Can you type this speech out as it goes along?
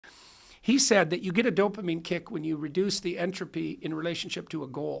He said that you get a dopamine kick when you reduce the entropy in relationship to a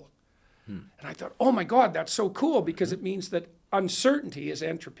goal. And I thought, oh my God, that's so cool, because it means that uncertainty is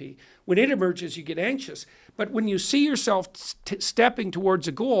entropy. When it emerges, you get anxious. But when you see yourself stepping towards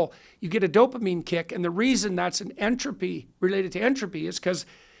a goal, you get a dopamine kick. And the reason that's an entropy related to entropy is because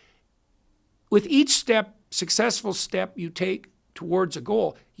with each step, successful step you take towards a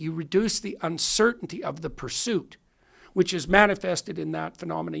goal, you reduce the uncertainty of the pursuit, which is manifested in that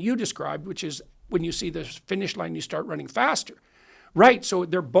phenomena you described, which is when you see the finish line, you start running faster. Right, so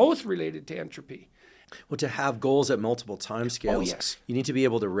they're both related to entropy. Well, to have goals at multiple time scales, yes. You need to be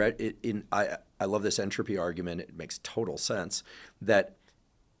able to I love this entropy argument. It makes total sense that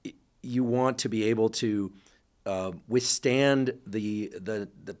you want to be able to withstand the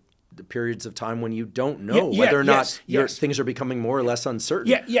periods of time when you don't know whether or not things are becoming more or less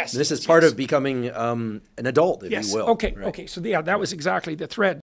uncertain. Yes. And this is part of becoming an adult, if you will. Okay, right? Okay, so yeah, that was exactly the thread.